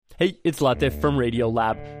Hey, it's Latif from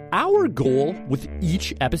Radiolab. Our goal with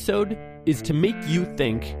each episode is to make you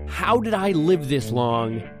think, how did I live this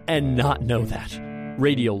long and not know that?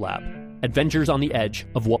 Radiolab, adventures on the edge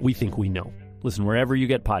of what we think we know. Listen wherever you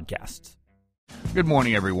get podcasts. Good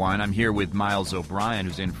morning, everyone. I'm here with Miles O'Brien,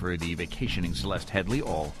 who's in for the vacationing Celeste Headley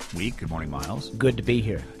all week. Good morning, Miles. Good to be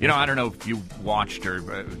here. You know, I don't know if you watched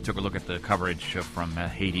or took a look at the coverage from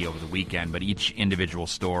Haiti over the weekend, but each individual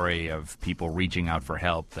story of people reaching out for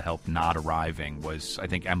help, the help not arriving, was, I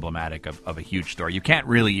think, emblematic of a huge story. You can't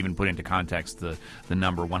really even put into context the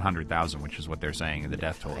number 100,000, which is what they're saying the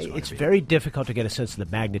death toll is going It's to be. very difficult to get a sense of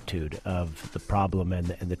the magnitude of the problem and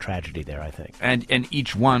the tragedy there, I think. And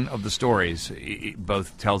each one of the stories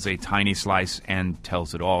both tells a tiny slice and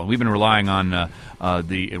tells it all. And we've been relying on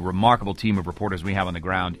the remarkable team of reporters we have on the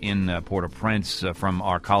ground in Port-au-Prince from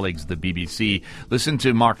our colleagues, the BBC. Listen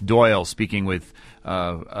to Mark Doyle speaking with,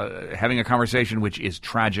 having a conversation which is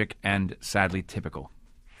tragic and sadly typical.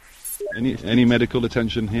 Any medical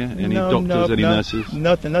attention here? Any doctors, any nurses?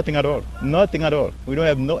 Nothing at all. Nothing at all. We don't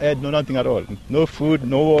have no aid, no nothing at all. No food,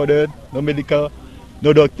 no water, no medical,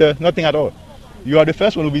 no doctor, nothing at all. You are the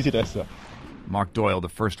first one to visit us, sir. Mark Doyle, the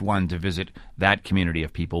first one to visit that community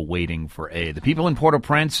of people waiting for aid. The people in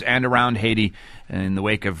Port-au-Prince and around Haiti in the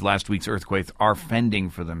wake of last week's earthquake are fending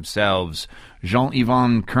for themselves.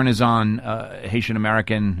 Jean-Yvon Kernizan,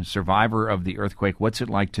 Haitian-American survivor of the earthquake, what's it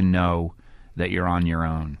like to know that you're on your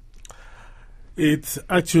own? It's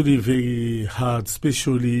actually very hard,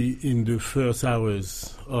 especially in the first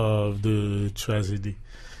hours of the tragedy.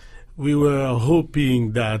 We were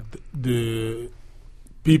hoping that the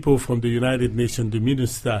people from the United Nations, the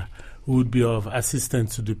minister, would be of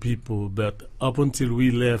assistance to the people. But up until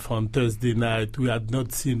we left on Thursday night, we had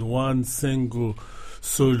not seen one single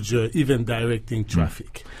soldier even directing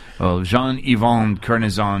traffic. Well, Jean-Yvon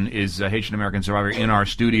Kernizan is a Haitian-American survivor in our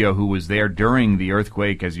studio who was there during the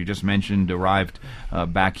earthquake, as you just mentioned, arrived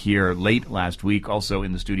back here late last week. Also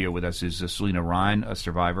in the studio with us is Selena Ryan, a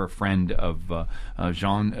survivor, friend of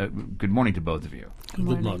Jean. Good morning to both of you.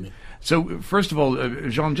 Good morning. So, first of all,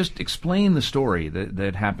 Jean, just explain the story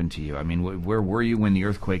that happened to you. I mean, where were you when the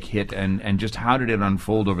earthquake hit, and just how did it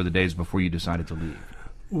unfold over the days before you decided to leave?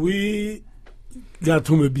 We got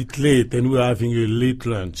home a bit late, and we were having a late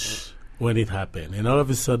lunch when it happened. And all of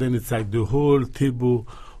a sudden, it's like the whole table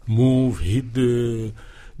moved, hit the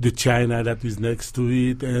china that was next to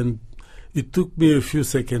it, and it took me a few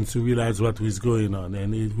seconds to realize what was going on.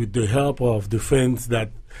 And with the help of the friends that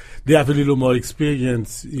they have a little more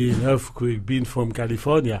experience in earthquake, being from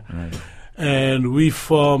California. Right. And we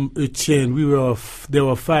formed a chain. There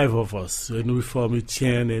were 5 of us, and we formed a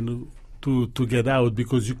chain and to get out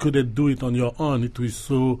because you couldn't do it on your own. It was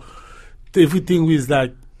so, everything was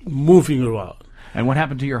like moving around. And what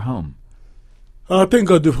happened to your home? Thank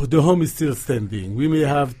God the home is still standing. We may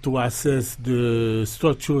have to assess the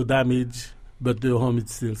structural damage, but the home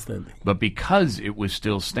is still standing. But because it was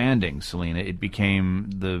still standing, Selena, it became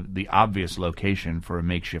the obvious location for a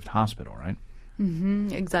makeshift hospital, right? Mm-hmm,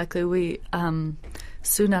 exactly. We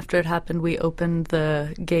soon after it happened, we opened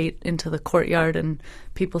the gate into the courtyard, and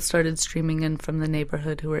people started streaming in from the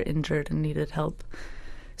neighborhood who were injured and needed help.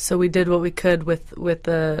 So we did what we could with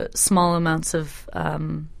the small amounts of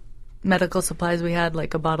medical supplies we had,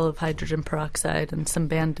 like a bottle of hydrogen peroxide and some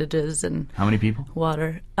bandages and how many people?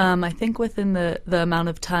 Water. I think within the amount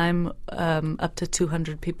of time, up to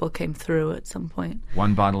 200 people came through at some point.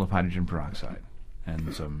 One bottle of hydrogen peroxide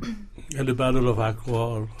and some... And a bottle of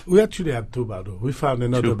alcohol. We actually had 2 bottles. We found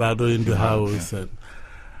another bottle in the house. Okay.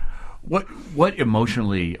 And what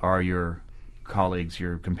emotionally are your colleagues,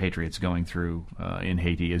 your compatriots going through in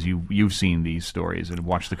Haiti as you've seen these stories and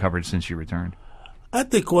watched the coverage since you returned? I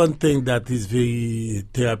think one thing that is very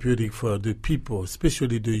therapeutic for the people,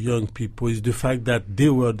 especially the young people, is the fact that they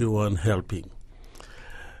were the one helping.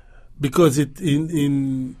 Because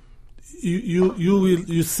you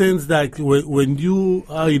sense that when you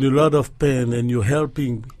are in a lot of pain and you're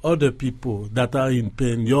helping other people that are in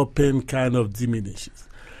pain, your pain kind of diminishes.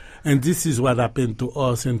 And this is what happened to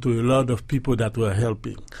us and to a lot of people that were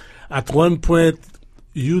helping. At one point,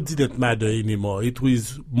 you didn't matter anymore. It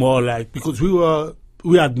was more like, because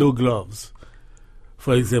we had no gloves,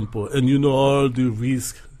 for example, and you know all the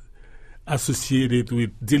risks associated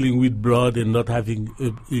with dealing with blood and not having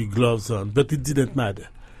gloves on, but it didn't matter.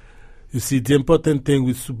 You see, the important thing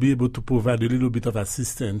was to be able to provide a little bit of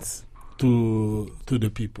assistance to the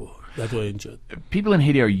people that were injured. People in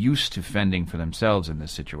Haiti are used to fending for themselves in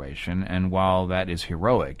this situation, and while that is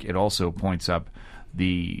heroic, it also points up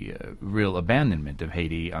the real abandonment of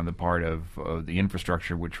Haiti on the part of the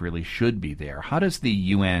infrastructure which really should be there. How does the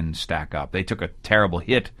UN stack up? They took a terrible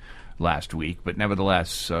hit last week, but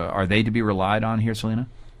nevertheless, are they to be relied on here, Selena?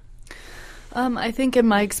 I think in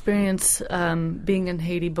my experience being in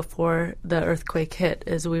Haiti before the earthquake hit,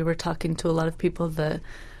 as we were talking to a lot of people, the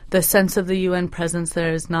sense of the UN presence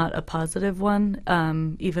there is not a positive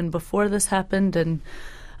one, even before this happened. And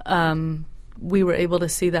we were able to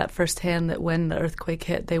see that firsthand, that when the earthquake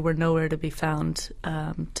hit, they were nowhere to be found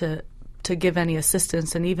to give any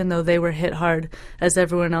assistance. And even though they were hit hard, as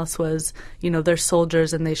everyone else was, they're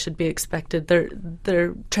soldiers and they should be expected.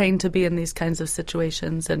 They're trained to be in these kinds of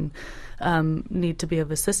situations and need to be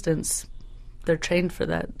of assistance. They're trained for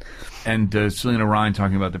that. And Selena Ryan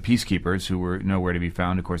talking about the peacekeepers who were nowhere to be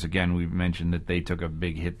found. Of course, again, we've mentioned that they took a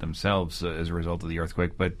big hit themselves as a result of the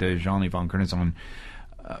earthquake. But Jean-Yvon Kernizon,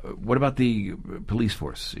 what about the police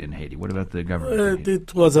force in Haiti? What about the government?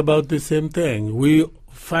 It was about the same thing. We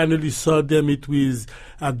finally saw them. It was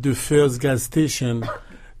at the first gas station.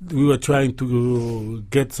 We were trying to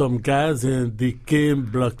get some gas, and they came,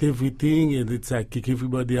 blocked everything, and it's like kick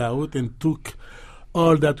everybody out and took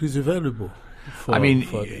all that was available.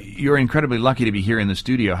 You're incredibly lucky to be here in the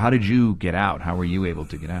studio. How did you get out? How were you able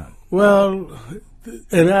to get out? Well,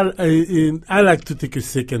 and I like to take a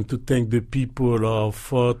second to thank the people of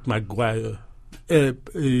Fort McGuire,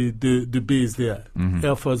 the base there,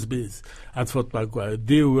 Air Force Base at Fort McGuire.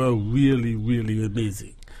 They were really, really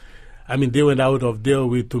amazing. They went out of their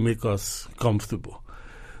way to make us comfortable.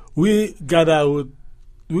 We got out.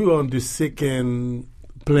 We were on the second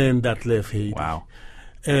plane that left Haiti. Wow.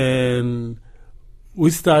 And we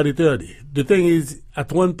started early. The thing is,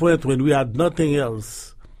 at one point when we had nothing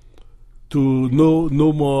else, to no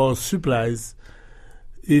more supplies,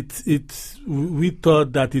 we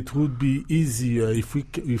thought that it would be easier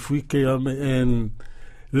if we came and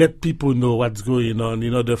let people know what's going on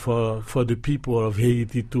in order for the people of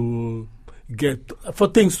Haiti to for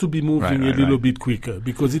things to be moving a little bit quicker,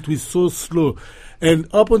 because it was so slow. And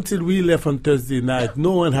up until we left on Thursday night,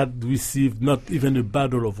 no one had received not even a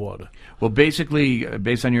bottle of water. Well, basically,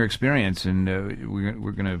 based on your experience, and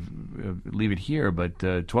we're going to leave it here, but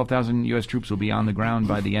 12,000 U.S. troops will be on the ground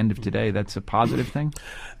by the end of today. That's a positive thing?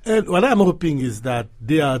 And what I'm hoping is that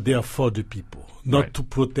they are there for the people, not to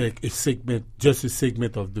protect just a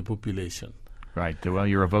segment of the population. Right. Well,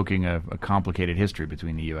 you're evoking a complicated history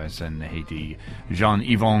between the U.S. and Haiti.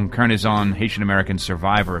 Jean-Yvon Kernizon, Haitian-American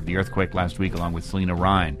survivor of the earthquake last week, along with Selena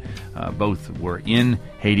Ryan. Both were in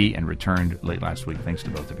Haiti and returned late last week. Thanks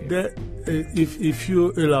to both of you. If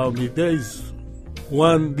you allow me, there is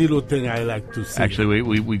one little thing I like to say. Actually,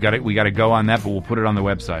 we got to go on that, but we'll put it on the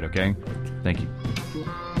website, okay? Thank you.